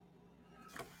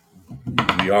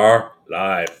We are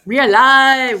live. We are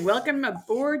live. Welcome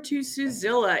aboard to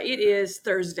Suzilla. It is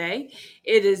Thursday.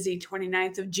 It is the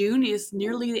 29th of June. It's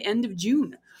nearly the end of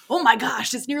June. Oh my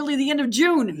gosh, it's nearly the end of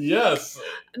June. Yes.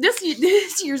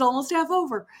 This year's almost half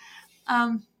over.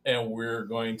 And we're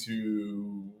going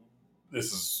to.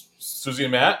 This is Susie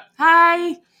and Matt. Hi.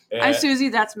 I'm And, Susie.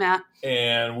 That's Matt.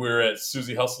 and we're at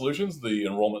Susie Health Solutions, the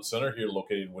enrollment center here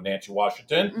located in Wenatchee,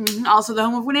 Washington. Also the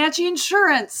home of Wenatchee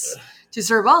Insurance to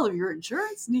serve all of your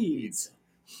insurance needs.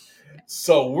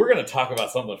 So we're going to talk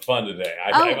about something fun today.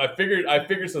 I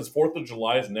figured since 4th of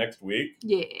July is next week.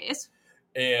 Yes.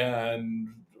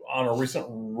 And on a recent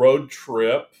road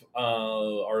trip,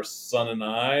 our son and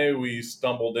I, we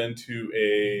stumbled into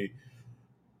a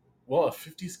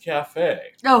 50s cafe.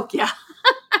 Oh, yeah.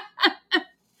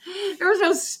 There was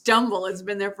no stumble. It's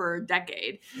been there for a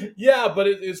decade. Yeah, but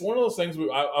it's one of those things we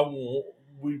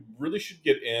really should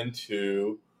get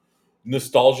into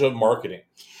nostalgia marketing.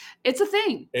 It's a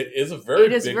thing. It is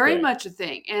very thing. Much a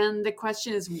thing. And the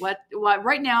question is what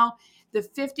right now, the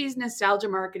 50s nostalgia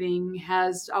marketing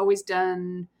has always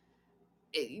done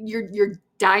your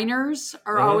diners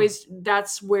are always,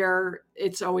 that's where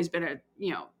it's always been a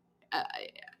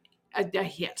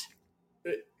hit.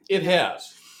 It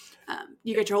has.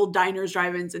 You got your whole diners,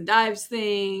 drive-ins, and dives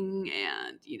thing,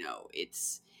 and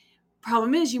it's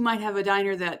problem is you might have a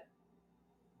diner that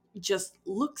just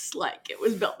looks like it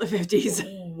was built in the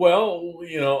 50s. Well,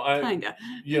 Kinda.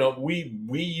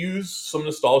 We use some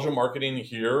nostalgia marketing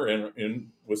here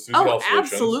in with Susie Health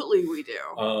Solutions. Absolutely, we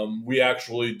do. We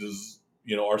actually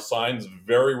our sign's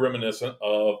very reminiscent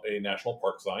of a national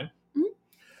park sign,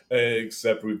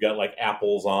 except we've got like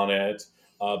apples on it.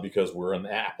 Because we're in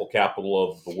the apple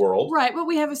capital of the world. Right, but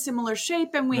we have a similar shape,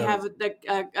 and we have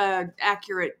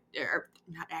accurate, or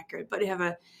not accurate, but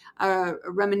have a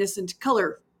reminiscent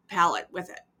color palette with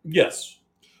it. Yes.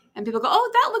 And people go,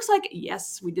 oh, that looks like,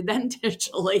 yes, we did that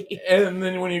intentionally. And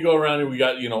then when you go around, we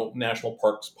got, national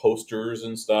parks posters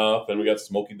and stuff, and we got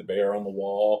Smokey the Bear on the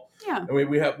wall. Yeah. And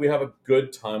we have a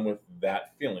good time with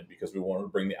that feeling because we wanted to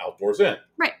bring the outdoors in.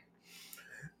 Right.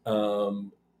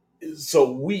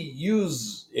 So we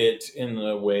use it in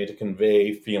a way to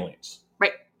convey feelings.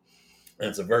 Right. And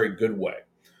it's a very good way.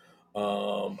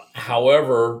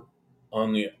 However,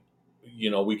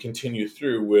 we continue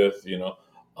through with,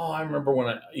 I remember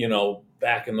when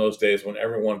back in those days when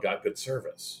everyone got good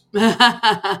service. There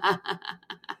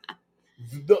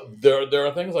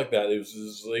are things like that.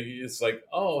 It's like,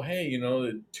 oh, hey,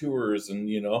 the tours and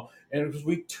because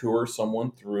we tour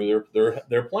someone through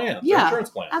their plan, their insurance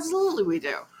plan. Absolutely, we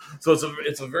do. So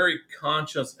it's a very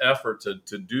conscious effort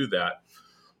to do that.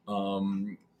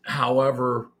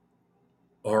 However,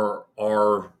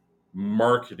 our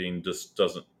marketing just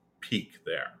doesn't peak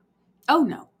there. Oh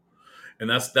no. And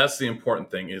that's the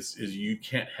important thing is you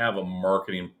can't have a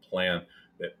marketing plan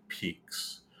that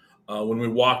peaks. When we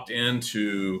walked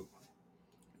into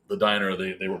the diner,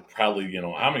 they were proudly,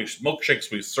 how many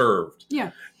milkshakes we served.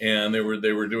 Yeah. And they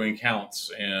were doing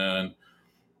counts, and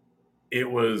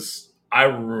it was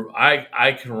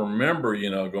I can remember,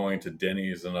 going to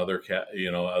Denny's and other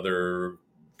other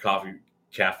coffee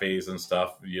cafes and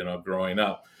stuff, growing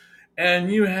up,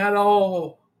 and you had a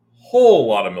whole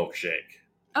lot of milkshake.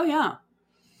 Oh yeah.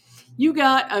 You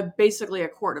got basically a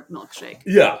quart of milkshake.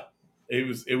 Yeah. It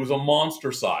was a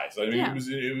monster size. I mean, Yeah.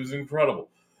 it was incredible.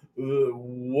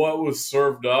 What was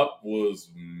served up was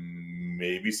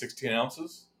maybe 16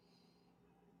 ounces.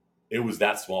 It was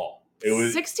that small. It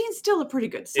was 16 still a pretty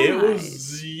good size. It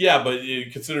was, yeah, but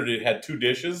considered it had two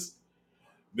dishes.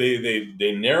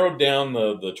 They narrowed down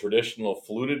the traditional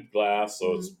fluted glass,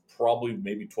 so it's probably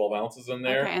maybe 12 ounces in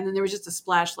there. Okay, and then there was just a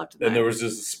splash left. And there was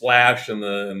just a splash in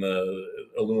the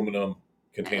aluminum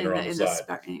container on the side.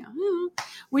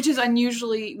 Which is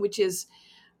which is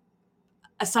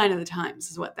a sign of the times,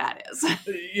 is what that is.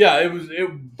 Yeah, it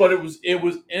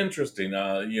was interesting.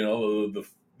 Mine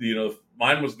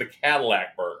was the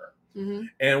Cadillac burger. Mm-hmm.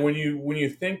 And when you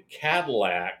think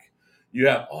Cadillac, you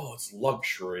have it's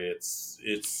luxury,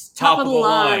 it's top of the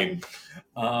line,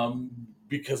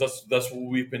 because that's what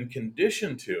we've been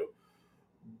conditioned to,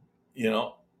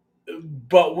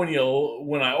 But when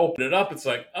I open it up, it's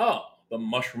like, oh, the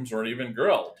mushrooms weren't even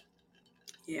grilled.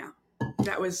 Yeah,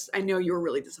 I know you were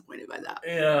really disappointed by that.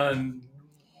 And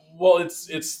well, it's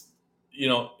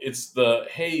the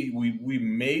hey, we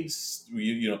made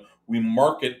we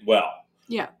market well.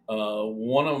 Yeah.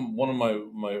 One of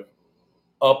my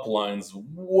uplines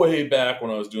way back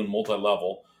when I was doing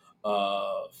multi-level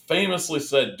famously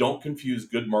said, "Don't confuse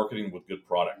good marketing with good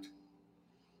product."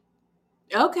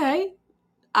 Okay.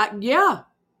 Yeah.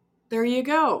 There you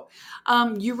go.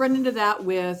 You run into that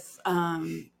with,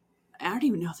 I don't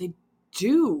even know if they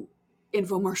do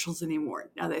infomercials anymore,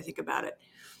 now that I think about it.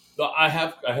 I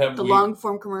have The long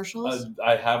form commercials.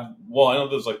 I have. Well, I know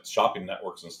there's like shopping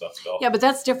networks and stuff still. Yeah, but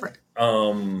that's different.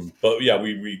 But yeah,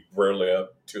 we rarely have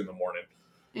 2 a.m.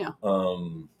 Yeah.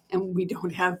 Um, And we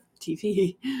don't have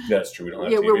TV. That's true. We don't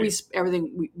have Yeah, TV. where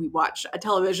everything we watch a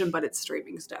television, but it's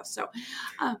streaming stuff. So,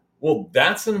 well,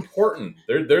 that's important.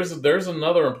 There's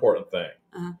another important thing.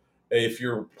 Uh-huh. If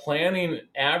you're planning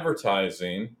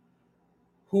advertising,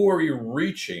 who are you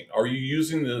reaching? Are you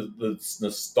using the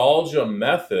nostalgia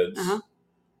methods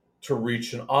to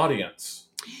reach an audience?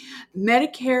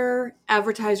 Medicare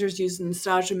advertisers use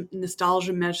nostalgia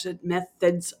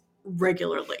methods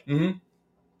regularly. Mm-hmm.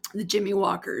 The Jimmy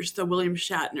Walkers, the William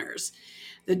Shatners,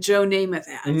 the Joe Namath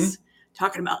ads,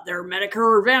 talking about their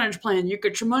Medicare Advantage plan. You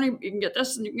get your money, you can get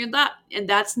this and you can get that. And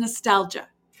that's nostalgia.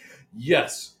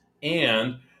 Yes.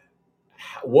 And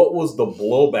what was the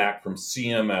blowback from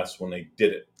CMS when they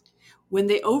did it? When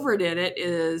they overdid it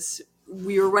is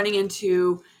we were running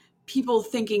into people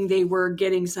thinking they were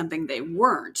getting something they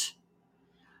weren't.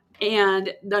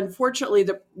 And unfortunately,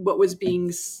 the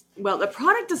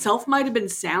product itself might have been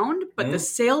sound, but the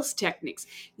sales techniques,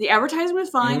 the advertising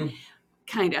was fine,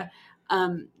 kind of.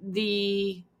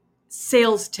 The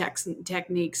sales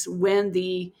techniques, when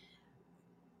the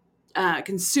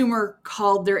consumer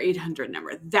called their 800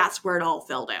 number, that's where it all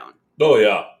fell down. Oh,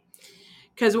 yeah.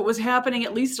 Because what was happening,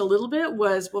 at least a little bit,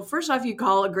 was, well, first off, you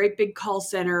call a great big call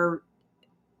center,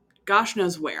 gosh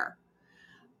knows where.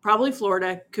 Probably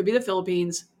Florida, could be the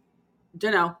Philippines.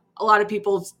 Don't know. A lot of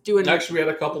people doing. Actually, we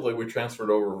had a couple that we transferred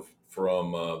over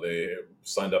from. They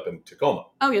signed up in Tacoma.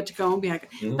 Oh yeah, Tacoma. Yeah.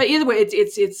 But either way,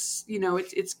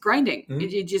 it's grinding.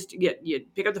 You just you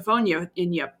pick up the phone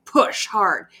and you push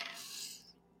hard.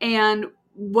 And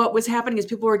what was happening is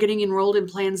people were getting enrolled in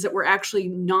plans that were actually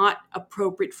not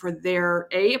appropriate for their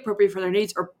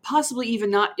needs, or possibly even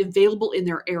not available in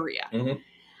their area.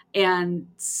 And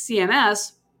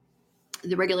CMS,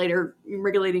 the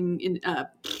regulating.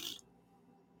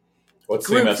 What's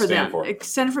group CMS for stand them, for?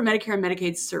 Center for Medicare and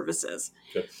Medicaid Services.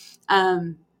 Okay.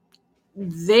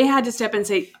 They had to step in and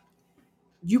say,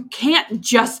 you can't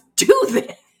just do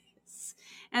this.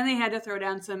 And they had to throw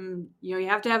down some, you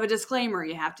have to have a disclaimer.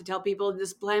 You have to tell people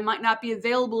this plan might not be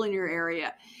available in your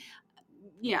area.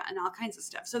 Yeah, and all kinds of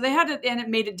stuff. So they had to, and it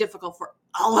made it difficult for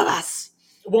all of us.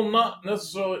 Well, not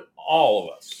necessarily all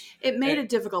of us. It made it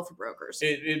difficult for brokers.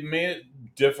 It made it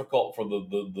difficult for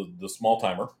the small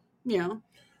timer. Yeah.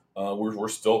 We're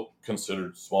still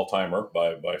considered small timer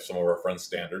by some of our friends'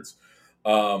 standards.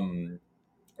 We're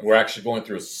actually going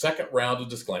through a second round of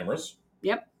disclaimers.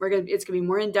 Yep, it's gonna be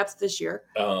more in depth this year.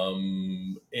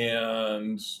 And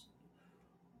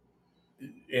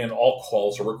all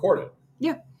calls are recorded.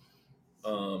 Yeah.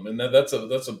 And that's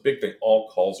a big thing. All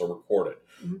calls are recorded.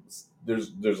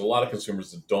 There's a lot of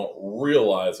consumers that don't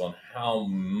realize on how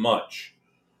much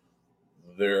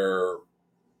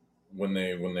when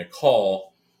they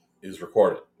call is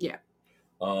recorded. Yeah.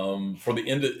 For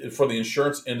the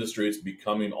insurance industry, it's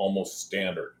becoming almost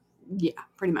standard. Yeah,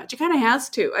 pretty much. It kind of has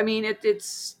to. I mean,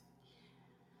 it's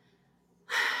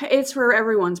for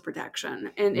everyone's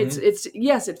protection, and it's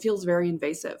yes, it feels very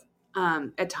invasive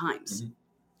at times.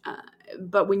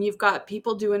 But when you've got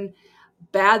people doing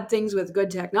bad things with good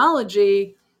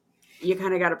technology, you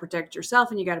kind of got to protect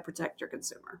yourself and you got to protect your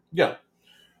consumer. Yeah.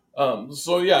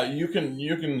 So yeah, you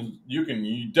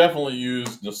definitely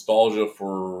use nostalgia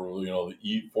for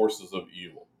the forces of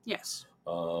evil. Yes.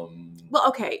 Well,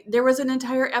 okay. There was an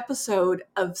entire episode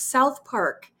of South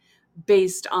Park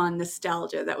based on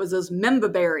nostalgia. That was those member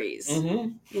berries.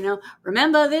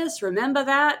 Remember this, remember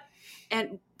that,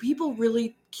 and people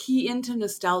really key into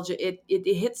nostalgia. It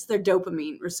hits their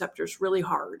dopamine receptors really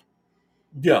hard.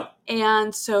 Yeah.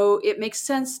 And so it makes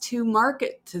sense to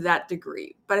market to that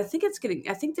degree. But I think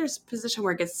there's a position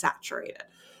where it gets saturated.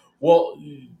 Well,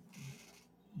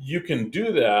 you can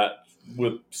do that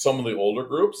with some of the older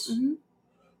groups,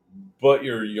 but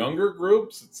your younger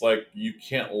groups, it's like you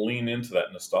can't lean into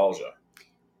that nostalgia.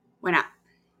 Why not?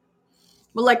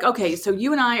 Well, like, okay, so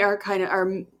you and I are kind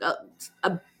of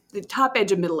the top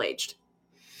edge of middle-aged.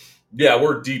 Yeah,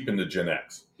 we're deep into Gen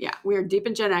X. Yeah, we're deep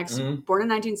in Gen X, born in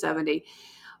 1970.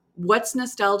 What's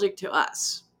nostalgic to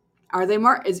us? Are they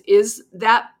is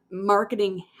that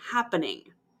marketing happening?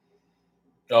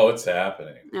 Oh, it's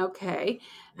happening. Okay.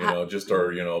 Just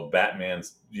our,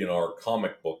 Batman's, our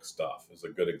comic book stuff is a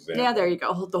good example. Yeah, there you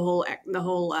go. The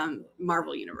whole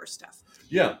Marvel Universe stuff.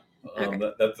 Yeah. Okay.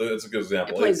 That's a good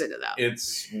example. It plays into that.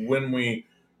 It's when we,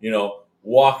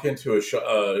 walk into a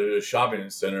shopping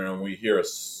center and we hear a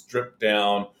stripped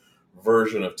down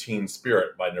version of Teen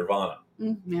Spirit by Nirvana.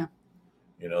 Yeah.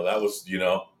 That was,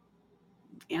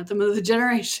 Anthem of the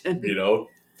generation.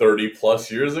 30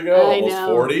 plus years ago, I almost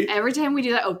know. 40. Every time we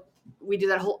do that, we do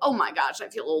that whole, oh my gosh, I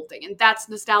feel old thing. And that's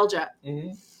nostalgia.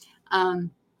 Mm-hmm.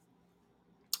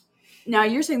 Now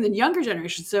you're saying the younger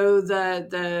generation. So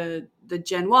the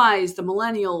Gen Ys, the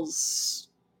millennials.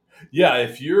 Yeah.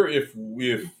 If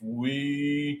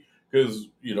we, because,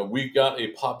 we got a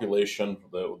population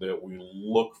that we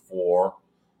look for,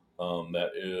 that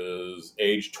is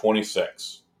age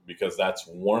 26, because that's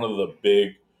one of the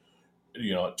big,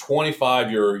 at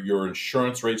 25, your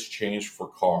insurance rates change for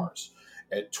cars.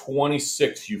 At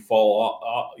 26, you fall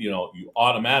off, you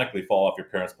automatically fall off your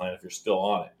parents' plan if you're still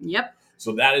on it. Yep.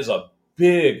 So that is a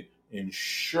big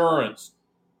insurance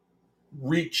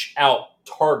reach out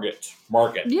target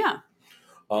market. Yeah.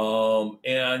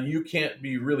 And you can't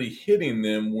be really hitting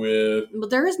them with. Well,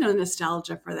 there is no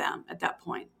nostalgia for them at that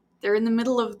point. They're in the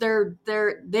middle of you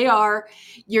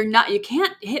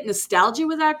can't hit nostalgia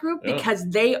with that group because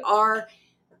they are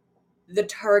the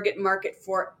target market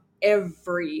for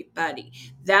everybody.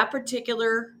 That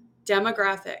particular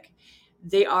demographic,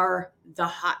 they are the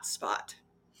hot spot.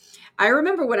 I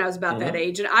remember when I was about that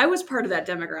age and I was part of that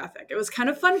demographic. It was kind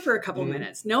of fun for a couple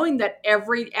minutes, knowing that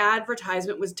every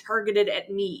advertisement was targeted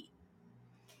at me.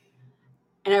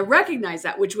 And I recognized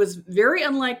that, which was very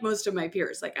unlike most of my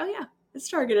peers. Like, oh yeah, it's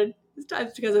targeted.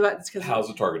 It's because of that. How's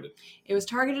it targeted? It was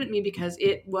targeted at me because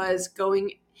it was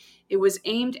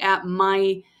aimed at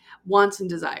my wants and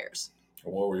desires.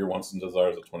 What were your wants and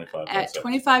desires at 25, 26? At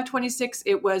 25, 26,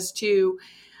 it was to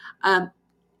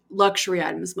luxury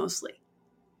items mostly.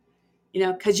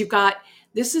 Because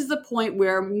this is the point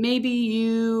where maybe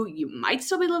you might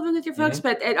still be living with your folks,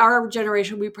 but at our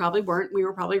generation, we probably weren't. We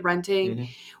were probably renting.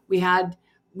 We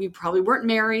probably weren't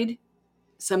married.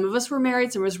 Some of us were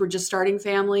married. Some of us were just starting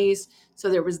families. So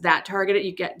there was that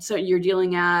target. So you're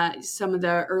dealing at some of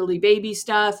the early baby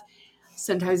stuff.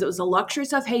 Sometimes it was the luxury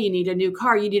stuff. Hey, you need a new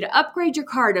car. You need to upgrade your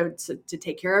car to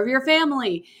take care of your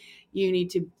family. You need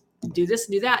to do this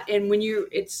and do that. And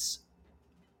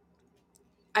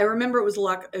I remember it was a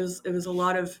lot. It was a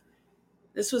lot of.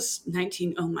 This was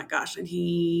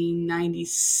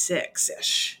 1996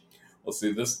 ish. Well,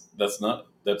 see, that's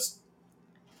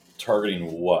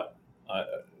targeting what?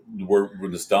 We're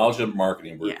nostalgia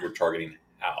marketing. We're targeting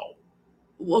how.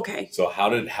 Okay. So how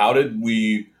did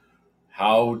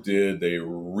they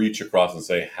reach across and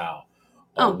say how?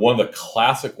 One of the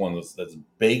classic ones that's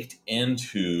baked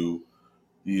into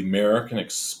the American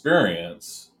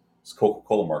experience is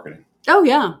Coca-Cola marketing. Oh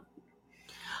yeah.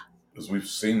 Because we've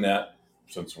seen that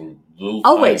since we're little.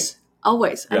 Always.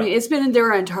 Yeah. I mean, it's been in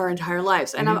their entire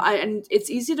lives, and and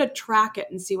it's easy to track it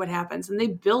and see what happens. And they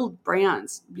build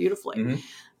brands beautifully. I'm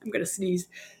gonna sneeze.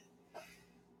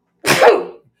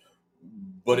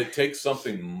 But it takes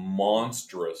something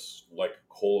monstrous like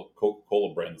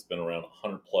Coca-Cola brand that's been around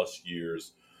 100 plus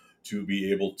years to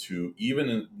be able to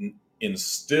even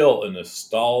instill a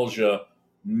nostalgia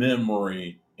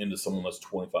memory into someone that's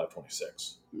 25,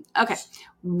 26. Okay.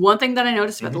 One thing that I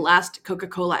noticed about the last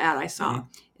Coca-Cola ad I saw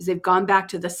is they've gone back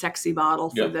to the sexy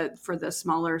bottle for the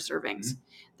smaller servings,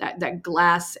 that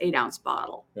glass 8-ounce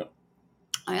bottle. Yeah.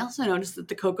 I also noticed that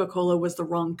the Coca-Cola was the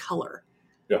wrong color.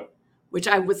 Yeah. Which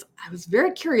I was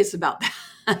very curious about that.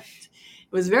 It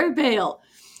was very pale,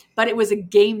 but it was a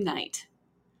game night.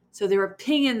 So they were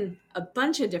pinging a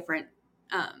bunch of different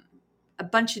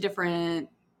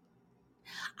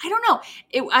I don't know.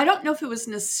 I don't know if it was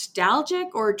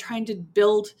nostalgic or trying to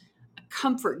build a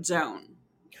comfort zone.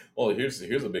 Well, here's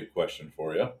a big question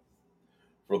for you.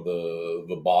 For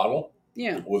the bottle,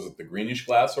 was it the greenish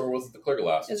glass or was it the clear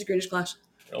glass? It was a greenish glass.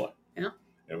 Really? Yeah.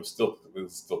 It was still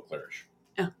clearish.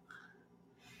 Yeah.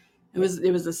 It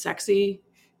was a sexy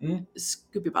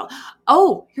Scoopy bottle.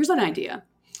 Oh, here's an idea.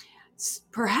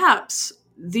 Perhaps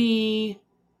the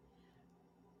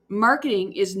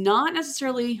marketing is not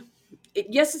necessarily.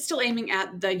 Yes, it's still aiming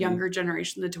at the younger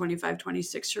generation, the 25,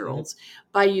 26-year-olds,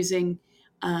 by using,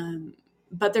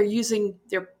 but they're using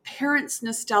their parents'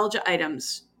 nostalgia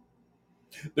items.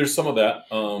 There's some of that.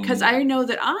 Because I know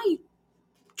that I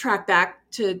track back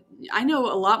I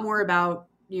know a lot more about,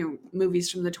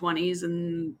 movies from the 20s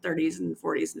and 30s and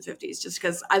 40s and 50s, just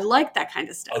because I like that kind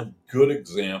of stuff. A good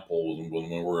example was when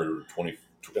we were in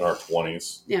our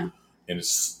 20s. Yeah. And it's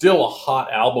still a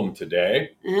hot album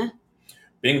today.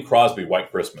 Bing Crosby, White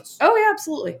Christmas. Oh yeah,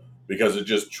 absolutely. Because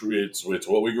it's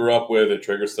what we grew up with. It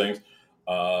triggers things.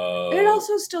 It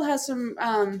also still has some,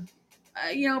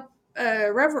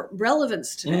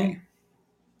 relevance today.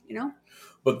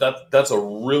 But that's a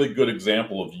really good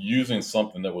example of using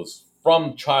something that was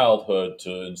from childhood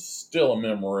to instill a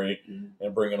memory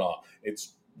and bring it on.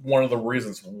 It's one of the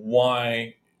reasons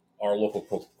why our local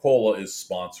Coca-Cola is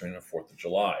sponsoring a 4th of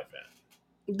July event.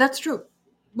 That's true.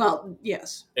 Well,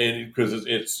 yes. And because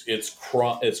it's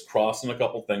crossing a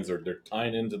couple things. They're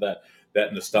tying into that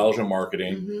nostalgia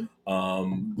marketing.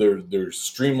 They're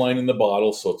streamlining the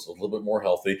bottle so it's a little bit more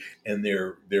healthy, and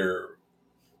they're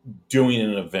doing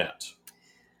an event.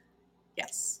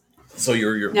 Yes. So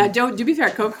you're now. To be fair,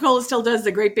 Coca-Cola still does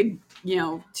the great big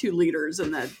 2 liters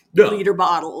and the liter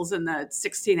bottles and the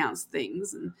 16-ounce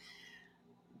things,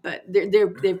 but their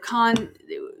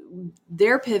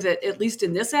pivot, at least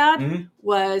in this ad,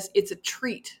 was it's a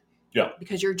treat. Yeah.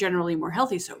 Because you're generally more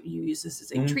healthy, so you use this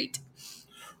as a treat.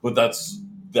 But that's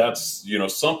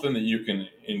something that you can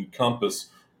encompass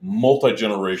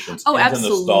multi-generations into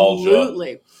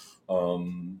absolutely.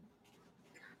 nostalgia.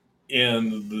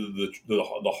 In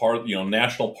the hard,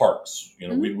 national parks,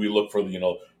 we look for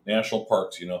the, national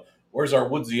parks, where's our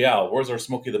Woodsy Owl? Where's our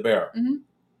Smokey the Bear?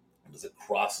 Because it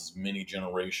crosses many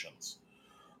generations.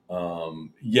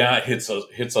 It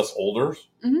hits us older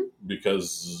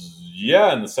because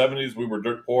in the 70s we were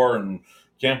dirt poor and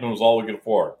camping was all we could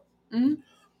afford.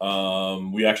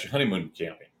 We actually honeymooned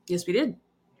camping. Yes, we did.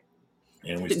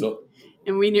 And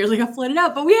we nearly got flooded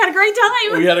out, but we had a great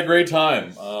time. We had a great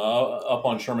time up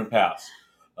on Sherman Pass.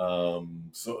 So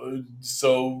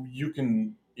you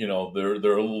can, there are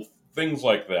little things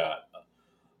like that.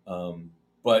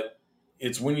 But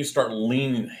it's when you start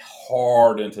leaning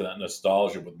hard into that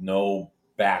nostalgia with no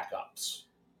backups.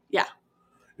 Yeah.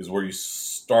 Is where you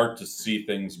start to see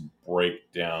things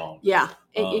break down. Yeah.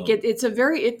 It's a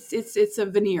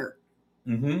veneer.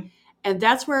 And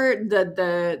that's where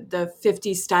the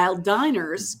 50s style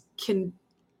diners can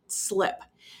slip,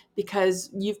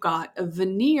 because you've got a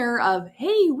veneer of,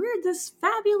 hey, we're this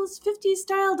fabulous 50s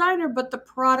style diner, but the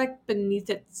product beneath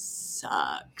it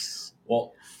sucks.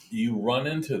 Well, you run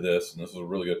into this, and this is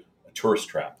a tourist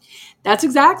trap. That's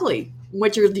exactly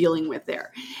what you're dealing with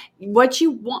there. What you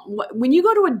want when you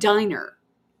go to a diner,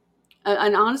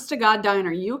 an honest to God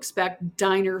diner, you expect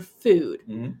diner food.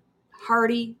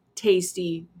 Hearty,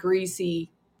 tasty,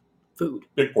 greasy food.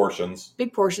 Big portions,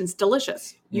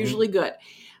 delicious, usually good.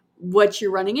 What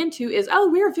you're running into is,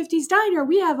 we're a 50s diner.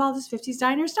 We have all this 50s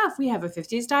diner stuff. We have a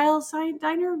 50s style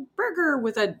diner burger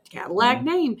with a Cadillac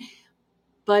name.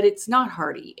 But it's not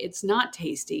hearty. It's not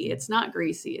tasty. It's not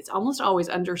greasy. It's almost always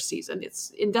under-seasoned. It's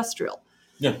industrial.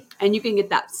 Yeah. And you can get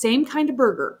that same kind of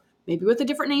burger, maybe with a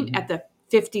different name, at the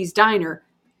 50s diner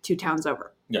 2 towns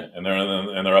over. Yeah, and they're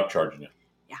upcharging you.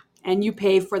 Yeah, and you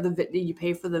pay for the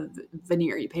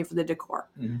veneer. You pay for the decor.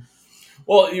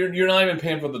 Well, you're not even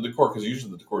paying for the decor, because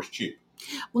usually the decor is cheap.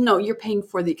 Well, no, you're paying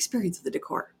for the experience of the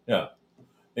decor. Yeah,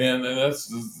 and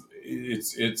that's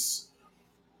it's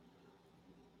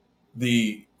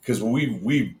because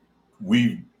we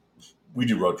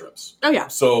do road trips. Oh yeah.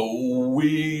 So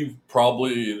we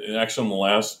probably actually in the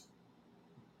last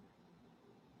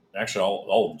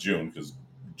all of June, because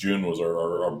June was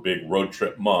our big road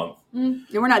trip month. And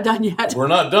we're not done yet. We're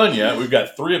not done yet. We've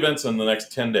got 3 events in the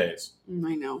next 10 days.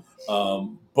 I know.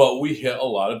 But we hit a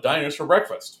lot of diners for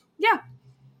breakfast. Yeah.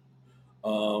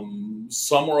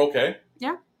 Some were okay.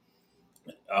 Yeah.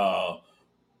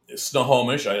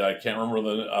 Snohomish, I can't remember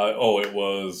it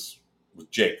was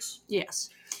Jake's. Yes.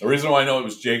 The reason why I know it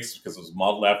was Jake's is because it was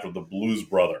modeled after the Blues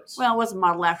Brothers. Well, it wasn't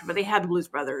modeled after, but they had the Blues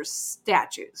Brothers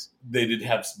statues. They did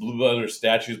have Blues Brothers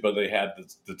statues, but they had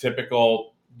the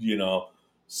typical,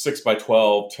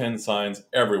 6x12, 10 signs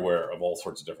everywhere of all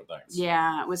sorts of different things.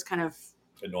 Yeah, it was kind of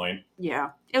annoying. Yeah,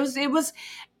 it was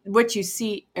what you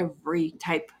see every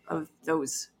type of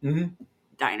those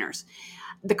diners.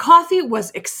 The coffee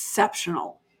was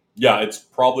exceptional. Yeah, it's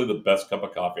probably the best cup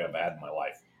of coffee I've had in my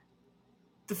life.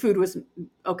 The food was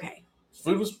okay.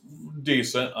 Food was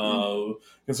decent,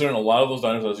 considering a lot of those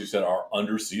diners, as you said, are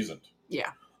under-seasoned.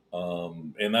 Yeah.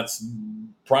 And that's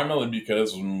primarily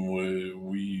because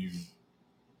we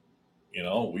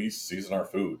season our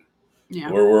food.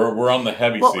 Yeah. We're on the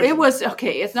heavy season. Well, it was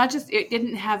okay. It's not just, it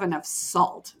didn't have enough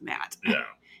salt, Matt. Yeah.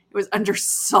 It was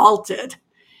undersalted.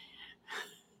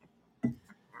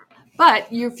 But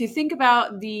if you think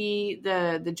about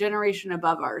the generation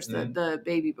above ours, the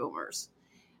baby boomers,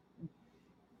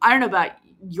 I don't know about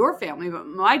your family, but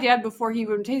my dad, before he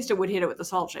even tasted, would hit it with a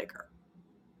salt shaker.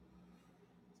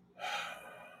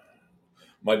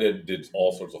 My dad did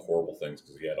all sorts of horrible things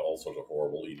because he had all sorts of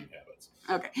horrible eating habits.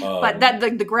 Okay, but that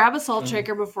the grab a salt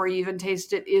shaker before you even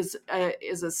taste it is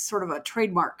a sort of a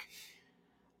trademark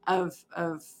of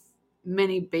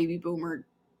many baby boomer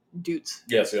dudes.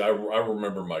 Yeah, see, I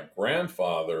remember my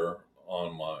grandfather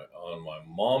on my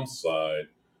mom's side.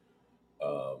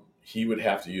 He would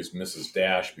have to use Mrs.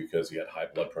 Dash because he had high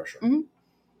blood pressure. Mhm.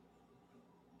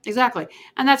 Exactly.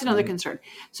 And that's another Mhm. concern.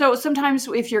 So sometimes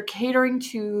if you're catering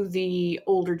to the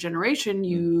older generation,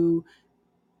 you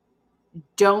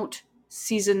don't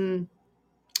season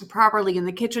properly in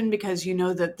the kitchen because you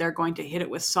know that they're going to hit it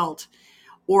with salt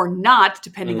or not,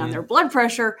 depending on their blood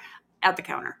pressure, at the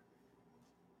counter.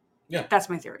 Yeah. That's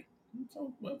my theory.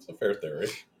 So that's a fair theory.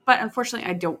 But unfortunately,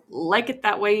 I don't like it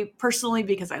that way personally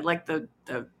because I like the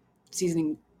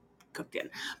seasoning cooked in.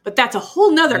 But that's a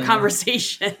whole nother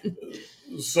conversation.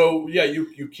 So yeah,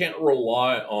 you can't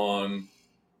rely on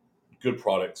good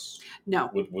products. No.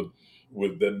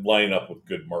 With them lining up with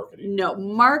good marketing. No,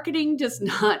 marketing does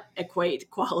not equate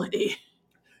quality.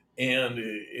 And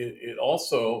it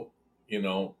also,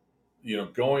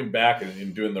 going back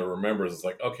and doing the remembers, it's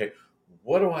like, okay,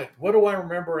 what do I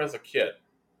remember as a kid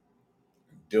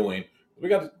doing? We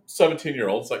got a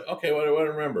 17-year-old. It's like, okay, what do I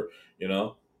remember?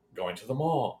 Going to the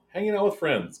mall, hanging out with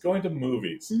friends, going to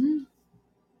movies. Mm-hmm.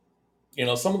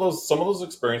 Some of those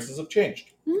experiences have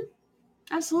changed. Mm-hmm.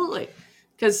 Absolutely,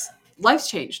 because life's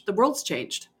changed, the world's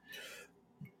changed,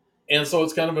 and so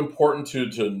it's kind of important to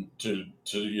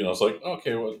it's like,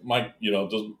 okay, well, my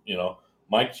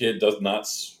kid does not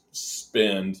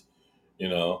spend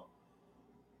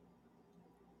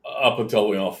up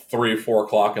until 3-4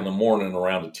 o'clock in the morning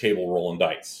around a table rolling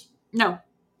dice. No,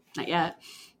 not yet.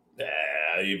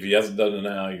 If he hasn't done it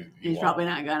now, he's probably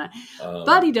not gonna.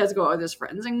 But he does go out with his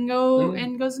friends and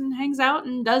goes and hangs out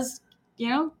and does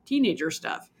teenager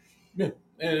stuff. Yeah,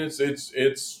 and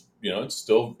it's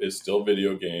still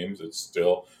video games. It's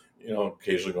still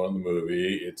occasionally going to the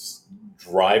movie. It's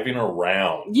driving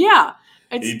around. Yeah,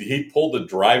 he pulled the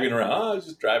driving around. I was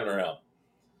just driving around.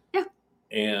 Yeah,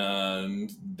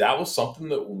 and that was something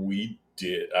that we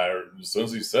did. As soon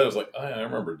as he said it, I was like, I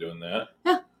remember doing that.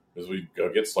 Yeah. Because we go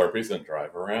get Slurpees and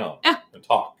drive around. Yeah. And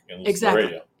talk and listen to the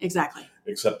radio. Exactly.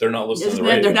 Except they're not listening to the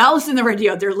radio. They're not listening to the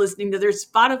radio. They're listening to their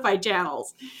Spotify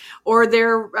channels or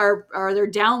their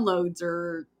downloads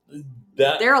or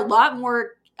they're a lot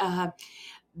more I'm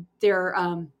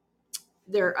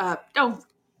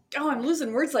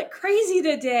losing words like crazy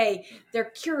today.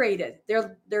 They're curated.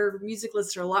 Their music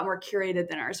lists are a lot more curated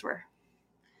than ours were.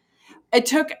 It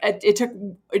took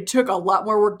a lot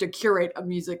more work to curate a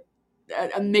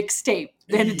mixtape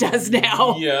than it does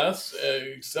now. Yes,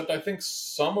 except I think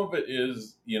some of it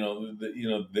is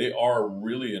they are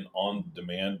really an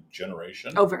on-demand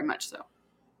generation. Oh, very much so.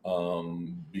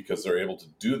 Because they're able to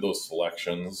do those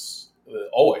selections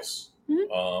always.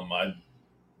 Mm-hmm.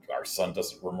 Our son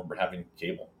doesn't remember having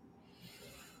cable.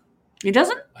 He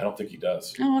doesn't? I don't think he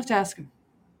does. I'll have to ask him.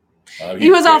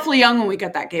 He was awfully young when we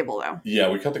got that cable, though.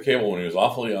 Yeah, we cut the cable when he was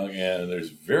awfully young, and there's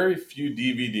very few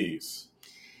DVDs.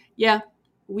 Yeah,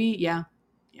 I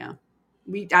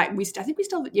think we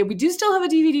still we do still have a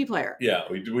DVD player. Yeah,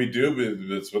 we do, but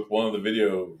it's with one of the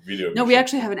video. No, we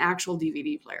actually have an actual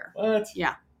DVD player. What?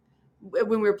 Yeah, when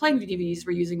we were playing DVDs,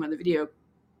 we're using one of the video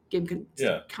game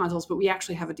consoles, but we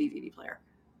actually have a DVD player.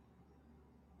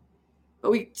 But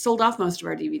we sold off most of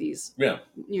our DVDs. Yeah.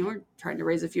 We're trying to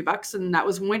raise a few bucks, and that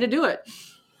was one way to do it.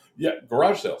 Yeah,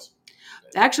 garage sales.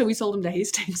 Actually, we sold them to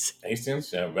Hastings.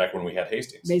 Hastings? Yeah, back when we had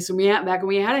Hastings. Back when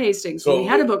we had a Hastings. So we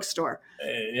had a bookstore.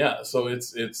 Yeah, so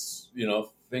it's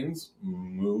things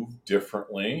move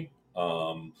differently.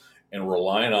 And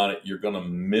relying on it, you're going to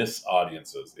miss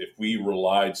audiences. If we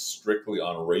relied strictly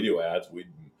on radio ads, we'd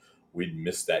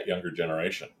miss that younger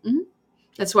generation. Mm-hmm.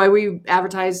 That's why we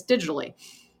advertise digitally.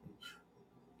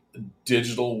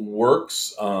 Digital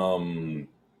works. We're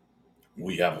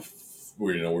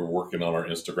working on our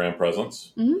Instagram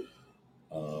presence.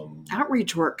 Mm-hmm.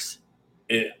 Outreach works.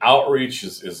 Outreach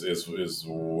is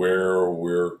where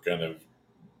we're kind of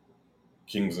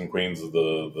kings and queens of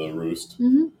the roost.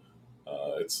 Mm-hmm.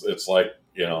 It's like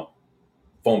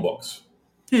phone books.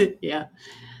 Yeah,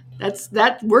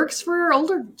 that works for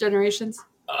older generations.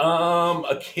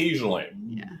 Occasionally,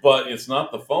 yeah, but it's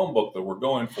not the phone book that we're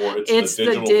going for. It's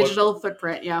the digital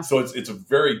footprint. Yeah. So it's a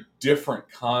very different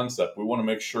concept. We want to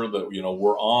make sure that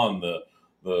we're on the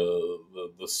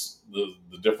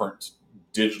different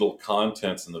digital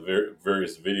contents and the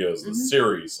various videos, mm-hmm. the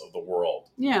series of the world.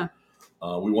 Yeah.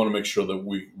 We want to make sure that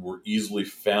we're easily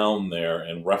found there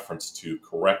and referenced to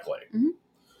correctly, mm-hmm.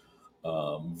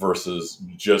 Versus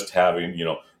just having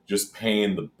just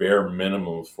paying the bare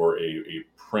minimum for a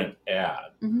print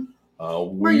ad. Mm-hmm.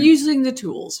 We're using the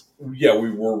tools. Yeah,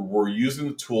 we're using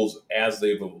the tools as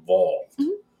they've evolved.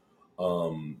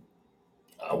 Mm-hmm.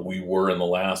 We were in the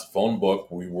last phone book.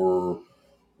 We were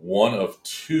one of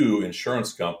two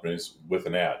insurance companies with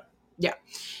an ad.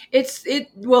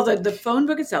 Well, the phone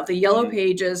book itself, the Yellow Mhm.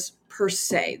 Pages per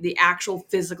se, the actual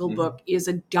physical Mhm. book is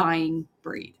a dying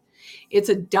breed. It's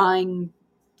a dying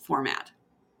format.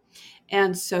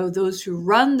 And so those who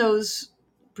run those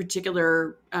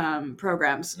particular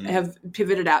programs Mhm. have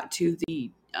pivoted out to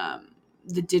the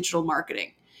digital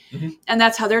marketing. Mhm. And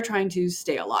that's how they're trying to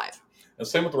stay alive. And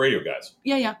same with the radio guys.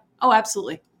 Yeah. Oh,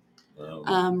 absolutely.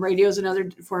 Um, Radio is another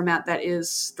format that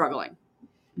is struggling,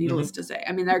 needless Mhm. to say.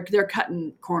 I mean, they're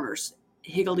cutting corners,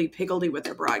 higgledy-piggledy with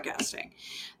their broadcasting.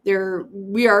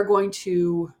 We are going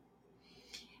to.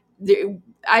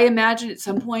 I imagine at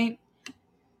some point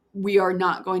we are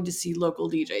not going to see local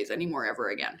DJs anymore ever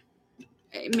again.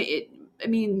 I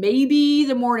mean, maybe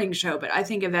the morning show, but I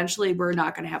think eventually we're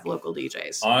not going to have local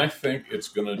DJs. I think it's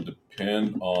going to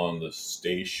depend on the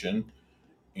station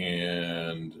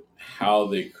and how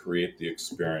they create the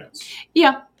experience.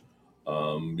 Yeah.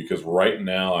 Because right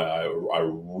now, I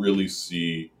really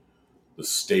see the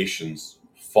stations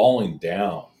falling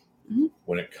down Mhm.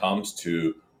 when it comes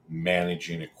to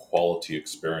managing a quality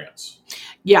experience.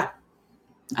 Yeah.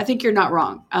 I think you're not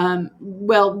wrong.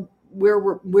 Well,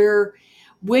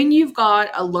 when you've got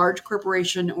a large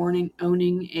corporation owning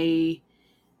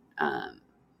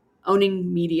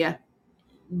media,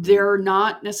 they're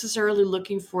not necessarily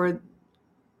looking for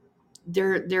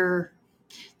they're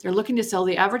looking to sell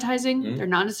the advertising. Mhm. They're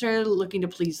not necessarily looking to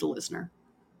please the listener.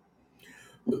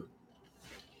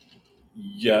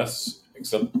 Yes,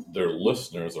 except their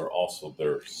listeners are also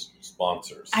their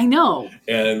sponsors. I know,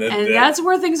 and that's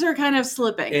where things are kind of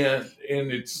slipping. And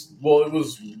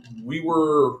we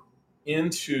were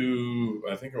into,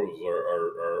 I think it was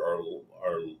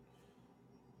our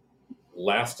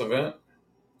last event.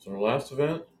 Was it our last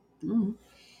event? Mm.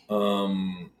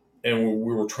 And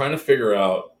we were trying to figure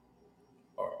out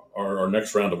our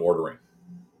next round of ordering.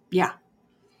 Yeah.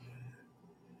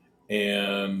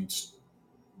 And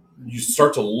you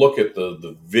start to look at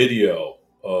the video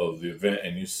of the event,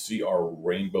 and you see our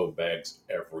rainbow bags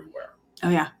everywhere. Oh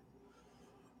yeah.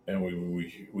 And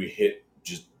we hit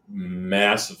just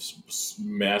massive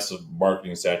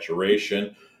marketing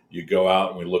saturation. You go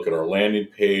out and we look at our landing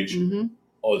page. Mm-hmm.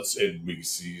 We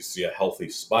see a healthy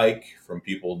spike from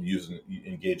people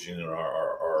engaging in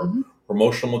our Mm-hmm.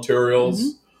 promotional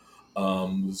materials.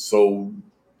 So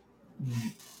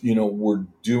we're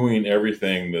doing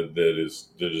everything that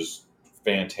is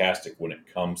fantastic when it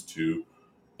comes to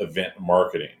event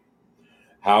marketing.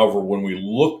 However, when we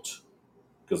looked,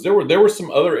 because there were some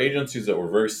other agencies that were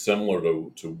very similar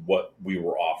to what we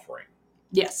were offering.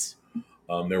 Yes.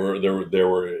 There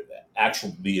were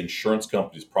actual the insurance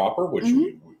companies proper, which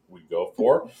we go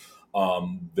for.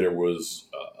 There was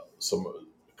a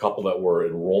couple that were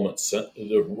enrollment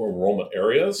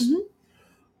areas.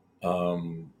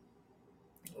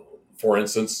 For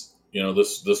instance,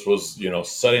 this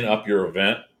was setting up your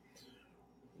event.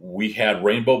 We had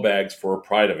rainbow bags for a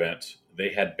Pride event. They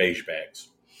had beige bags.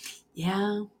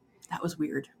 Yeah, that was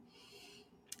weird.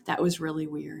 That was really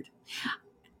weird.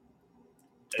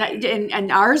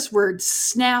 And ours were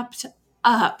snapped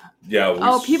up.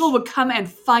 Yeah. People would come and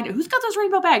find it. Who's got those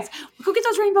rainbow bags? Go get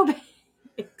those rainbow bags.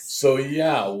 So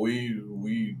yeah,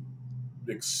 we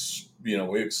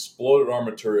exploded our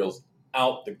materials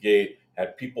out the gate.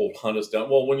 Had people hunt us down.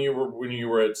 Well, when you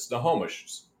were at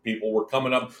Snohomish, people were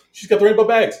coming up. She's got the rainbow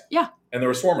bags. Yeah, and they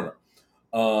were swarming her.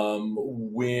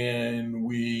 When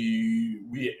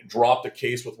we dropped a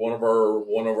case with one of our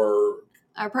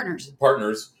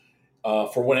partners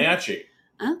for Wenatchee,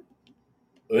 huh?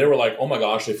 They were like, "Oh my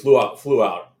gosh, they flew out."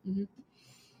 Mm-hmm.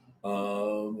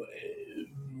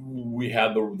 We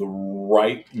had the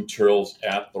right materials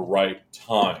at the right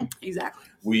time. Exactly.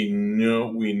 We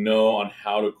know on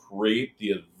how to create the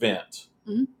event,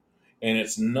 and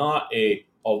it's not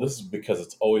this is because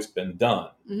it's always been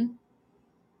done. And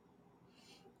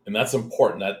that's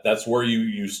important. That's where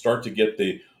you start to get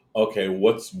the what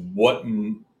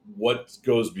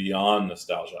goes beyond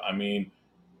nostalgia. I mean,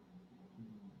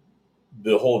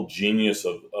 the whole genius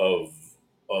of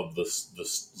the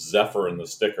Zephyr and the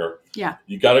sticker. Yeah,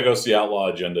 you got to go see Outlaw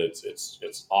Agenda.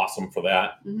 It's awesome for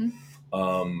that.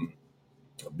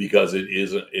 Because it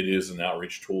is an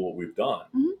outreach tool that we've done.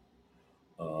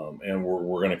 And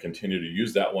we're going to continue to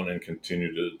use that one and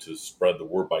continue to spread the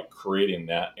word by creating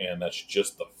that. And that's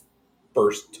just the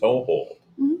first toehold.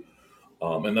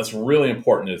 And that's really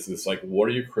important. It's like, what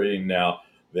are you creating now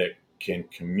that can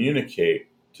communicate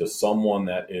to someone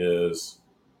that is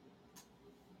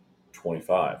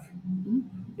 25?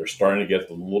 They're starting to get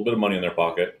a little bit of money in their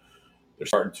pocket. They're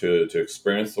starting to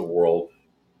experience the world.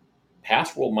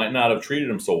 Past world might not have treated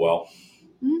them so well.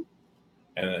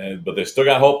 Mhm. But they still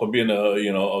got hope of being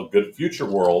a good future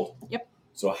world. Yep.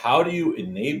 So how do you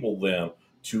enable them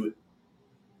to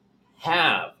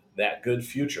have that good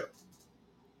future?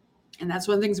 And that's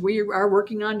one of the things we are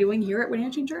working on doing here at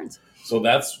Wenatchee Insurance. So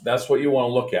that's what you want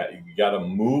to look at. You got to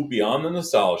move beyond the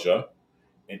nostalgia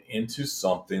and into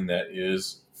something that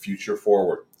is future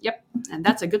forward. Yep. And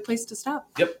that's a good place to stop.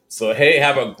 Yep. So hey,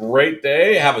 have a great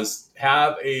day. Have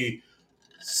a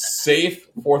safe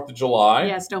 4th of July.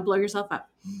 Yes, don't blow yourself up.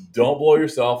 Don't blow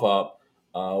yourself up.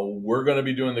 We're going to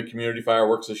be doing the community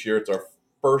fireworks this year. It's our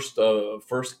first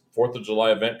 4th of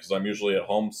July event because I'm usually at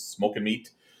home smoking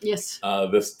meat. Yes.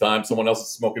 This time, someone else is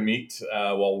smoking meat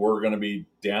while we're going to be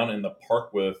down in the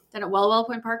park Then at Well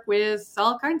Point Park with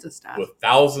all kinds of stuff. with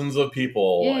thousands of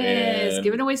people. Yes, and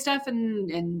giving away stuff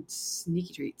and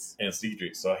sneaky treats.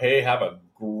 So hey, have a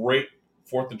great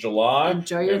 4th of July.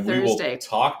 Enjoy your and Thursday. We will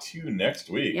talk to you next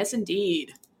week. Yes,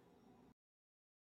 indeed.